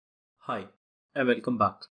Hi, and welcome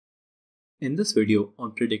back. In this video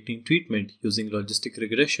on predicting treatment using logistic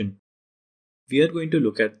regression, we are going to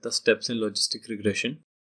look at the steps in logistic regression,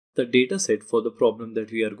 the data set for the problem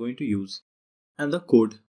that we are going to use, and the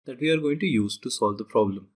code that we are going to use to solve the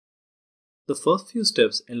problem. The first few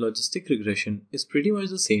steps in logistic regression is pretty much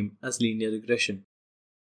the same as linear regression.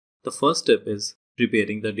 The first step is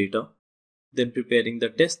preparing the data, then preparing the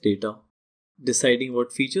test data, deciding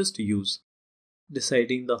what features to use,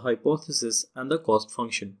 deciding the hypothesis and the cost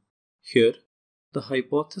function. Here, the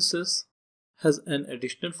hypothesis has an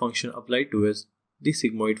additional function applied to it, the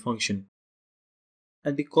sigmoid function.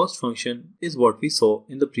 And the cost function is what we saw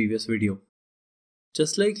in the previous video.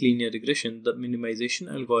 Just like linear regression, the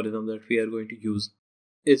minimization algorithm that we are going to use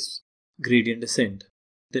is gradient descent.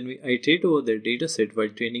 Then we iterate over their dataset while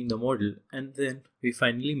training the model, and then we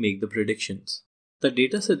finally make the predictions. The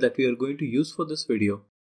dataset that we are going to use for this video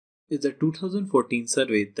is the 2014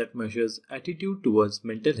 survey that measures attitude towards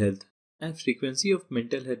mental health and frequency of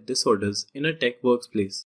mental health disorders in a tech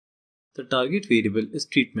workplace. The target variable is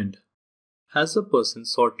treatment. Has the person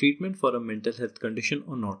sought treatment for a mental health condition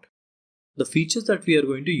or not? The features that we are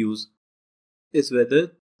going to use is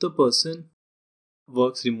whether the person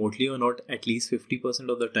works remotely or not at least 50%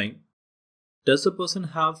 of the time. Does the person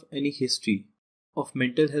have any history of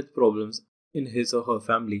mental health problems in his or her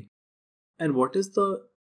family? And what is the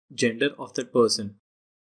gender of that person?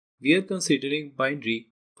 We are considering binary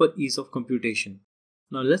for ease of computation.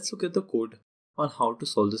 Now let's look at the code on how to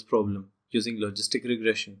solve this problem using logistic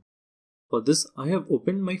regression. For this, I have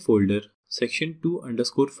opened my folder section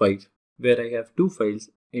 2_5 where I have two files,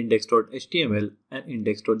 index.html and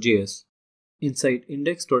index.js. Inside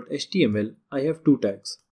index.html, I have two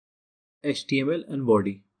tags, HTML and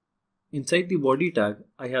body. Inside the body tag,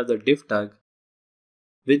 I have the div tag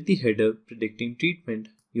with the header predicting treatment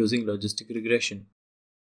using logistic regression.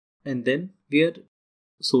 And then we are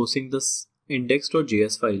sourcing this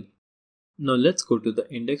index.js file. Now let's go to the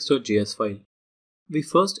index.js file. We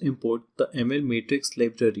first import the ML matrix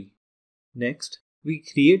library. Next, we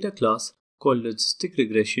create a class called Logistic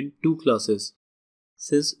Regression 2 classes,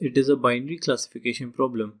 since it is a binary classification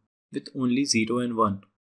problem with only 0 and 1.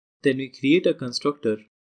 Then we create a constructor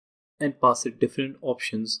and pass it different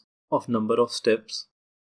options of number of steps,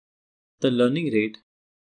 the learning rate,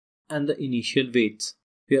 and the initial weights.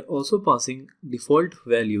 We are also passing default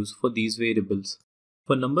values for these variables.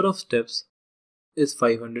 For number of steps is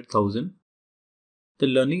 500,000. The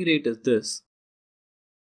learning rate is this,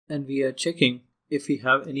 and we are checking if we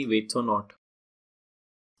have any weights or not.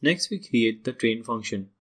 Next, we create the train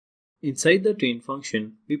function. Inside the train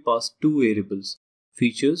function, we pass two variables,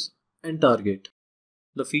 features and target.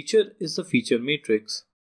 The feature is the feature matrix,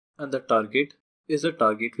 and the target is the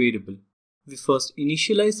target variable. We first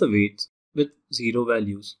initialize the weights with 0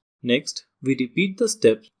 values. Next, we repeat the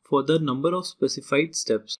steps for the number of specified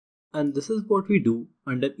steps, and this is what we do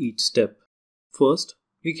under each step. First,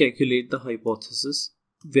 we calculate the hypothesis,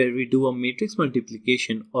 where we do a matrix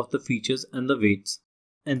multiplication of the features and the weights,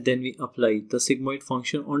 and then we apply the sigmoid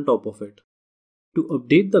function on top of it. To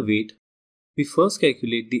update the weight, we first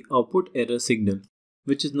calculate the output error signal,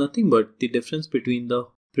 which is nothing but the difference between the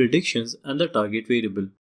predictions and the target variable.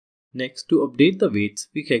 Next, to update the weights,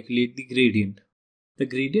 we calculate the gradient. The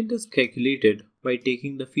gradient is calculated by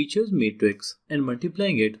taking the features matrix and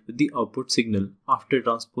multiplying it with the output signal after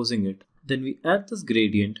transposing it. Then we add this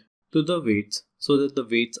gradient to the weights so that the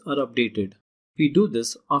weights are updated. We do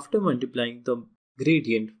this after multiplying the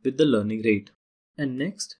gradient with the learning rate. And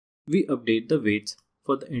next, we update the weights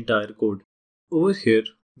for the entire code. Over here,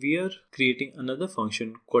 we are creating another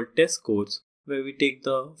function called test scores, where we take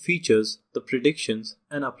the features, the predictions,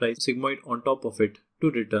 and apply sigmoid on top of it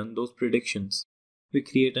to return those predictions. We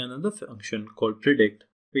create another function called predict,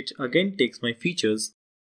 which again takes my features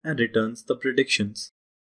and returns the predictions.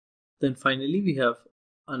 Then finally we have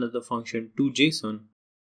another function toJSON,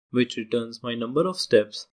 which returns my number of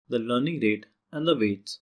steps, the learning rate, and the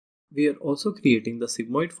weights. We are also creating the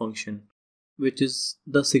sigmoid function, which is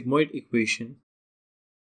the sigmoid equation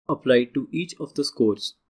applied to each of the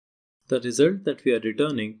scores. The result that we are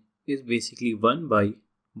returning is basically 1 by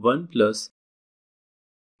 1 plus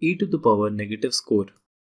e to the power negative score.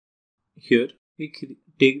 Here we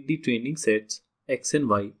take the training sets x and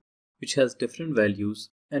y, which has different values,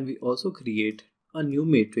 and we also create a new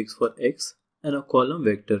matrix for x and a column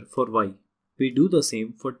vector for y. We do the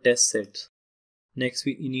same for test sets. Next,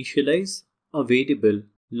 we initialize a variable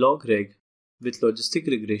logreg with logistic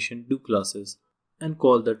regression 2 classes and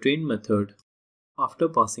call the train method after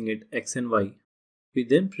passing it x and y. We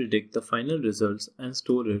then predict the final results and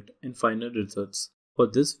store it in final results. For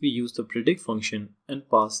this, we use the predict function and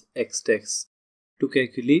pass xtext. To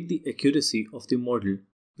calculate the accuracy of the model,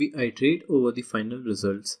 we iterate over the final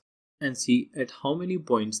results and see at how many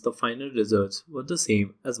points the final results were the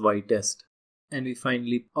same as y-test. And we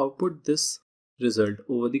finally output this result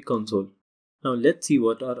over the console. Now let's see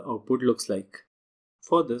what our output looks like.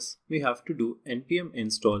 For this, we have to do npm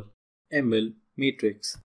install ml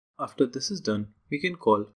matrix. After this is done, we can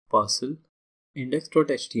call parcel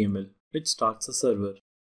index.html, which starts a server.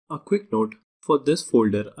 A quick note, for this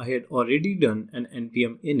folder I had already done an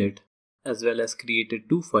npm init as well as created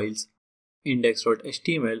two files,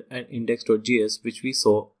 index.html and index.js, which we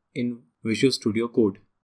saw in Visual Studio Code.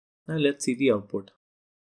 Now let's see the output.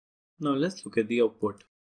 Now let's look at the output.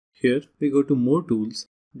 Here we go to More Tools,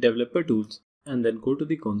 Developer Tools, and then go to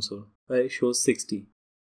the console where it shows 60,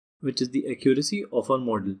 which is the accuracy of our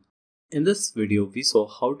model. In this video, we saw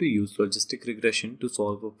how to use logistic regression to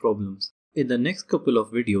solve our problems. In the next couple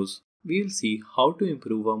of videos, we will see how to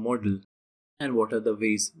improve our model and what are the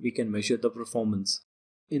ways we can measure the performance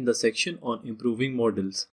in the section on improving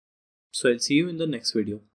models. So I'll see you in the next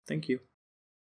video. Thank you.